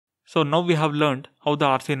So now we have learned how the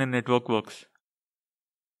RCNN network works.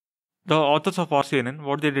 The authors of RCNN,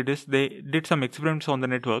 what they did is they did some experiments on the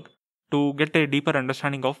network to get a deeper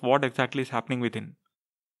understanding of what exactly is happening within.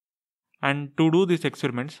 And to do these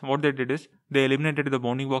experiments, what they did is they eliminated the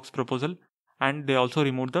bounding box proposal and they also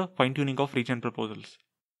removed the fine-tuning of region proposals.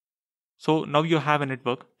 So now you have a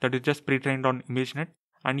network that is just pre-trained on ImageNet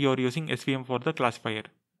and you are using SVM for the classifier.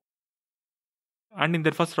 And in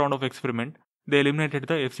their first round of experiment, they eliminated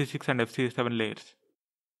the FC6 and FC7 layers.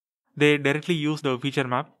 They directly used the feature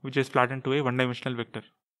map, which is flattened to a one-dimensional vector.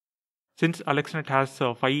 Since AlexNet has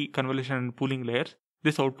 5 convolution and pooling layers,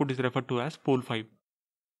 this output is referred to as pool 5.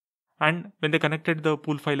 And when they connected the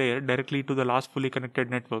pool 5 layer directly to the last fully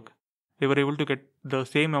connected network, they were able to get the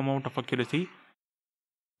same amount of accuracy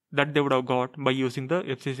that they would have got by using the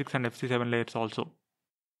FC6 and FC7 layers also.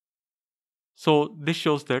 So this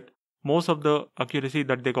shows that most of the accuracy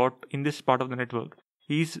that they got in this part of the network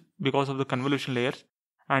is because of the convolution layers,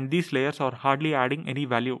 and these layers are hardly adding any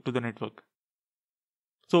value to the network.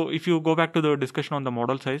 So if you go back to the discussion on the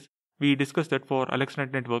model size, we discussed that for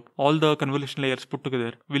AlexNet network, all the convolution layers put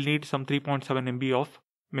together will need some 3.7 MB of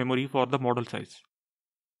memory for the model size.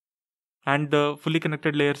 And the fully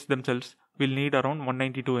connected layers themselves will need around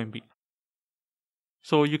 192 MB.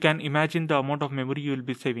 So you can imagine the amount of memory you will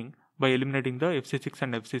be saving by eliminating the FC6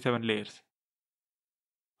 and FC7 layers.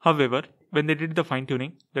 However, when they did the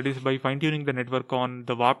fine-tuning, that is by fine-tuning the network on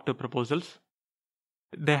the warped proposals,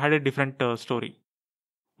 they had a different story.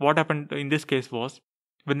 What happened in this case was,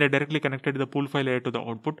 when they directly connected the pool file layer to the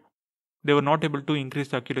output, they were not able to increase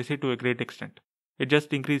the accuracy to a great extent. It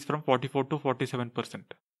just increased from 44 to 47%.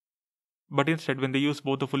 But instead, when they used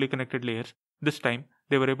both the fully connected layers, this time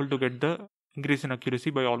they were able to get the increase in accuracy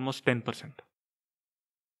by almost 10%.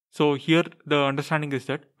 So here the understanding is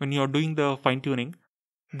that when you are doing the fine-tuning,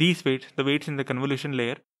 these weights, the weights in the convolution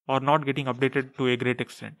layer, are not getting updated to a great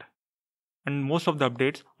extent. And most of the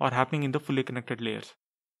updates are happening in the fully connected layers.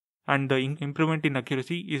 And the improvement in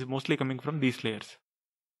accuracy is mostly coming from these layers.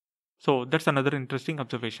 So that's another interesting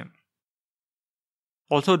observation.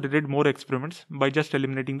 Also, they did more experiments by just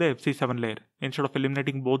eliminating the FC7 layer. Instead of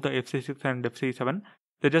eliminating both the FC6 and FC7,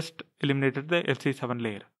 they just eliminated the FC7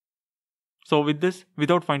 layer. So with this,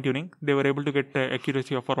 without fine-tuning, they were able to get the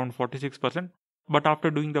accuracy of around 46%. But after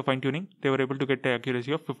doing the fine-tuning, they were able to get the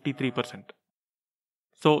accuracy of 53%.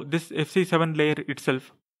 So this FC7 layer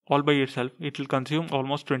itself, all by itself, it will consume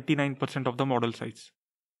almost 29% of the model size.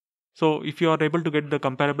 So if you are able to get the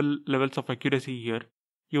comparable levels of accuracy here,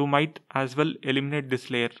 you might as well eliminate this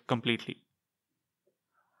layer completely.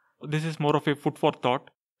 This is more of a food for thought,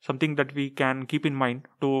 something that we can keep in mind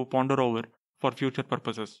to ponder over for future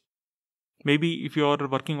purposes. Maybe if you are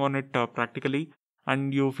working on it practically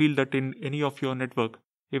and you feel that in any of your network,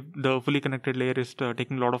 if the fully connected layer is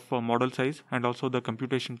taking a lot of model size and also the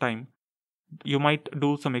computation time, you might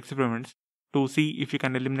do some experiments to see if you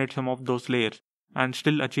can eliminate some of those layers and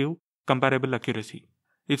still achieve comparable accuracy.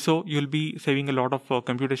 If so, you'll be saving a lot of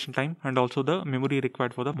computation time and also the memory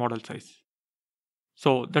required for the model size.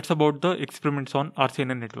 So that's about the experiments on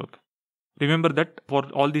RCNN network. Remember that for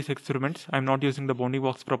all these experiments, I'm not using the bounding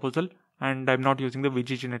box proposal and I'm not using the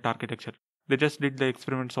VGGNet architecture. They just did the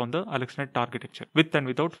experiments on the AlexNet architecture with and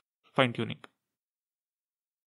without fine-tuning.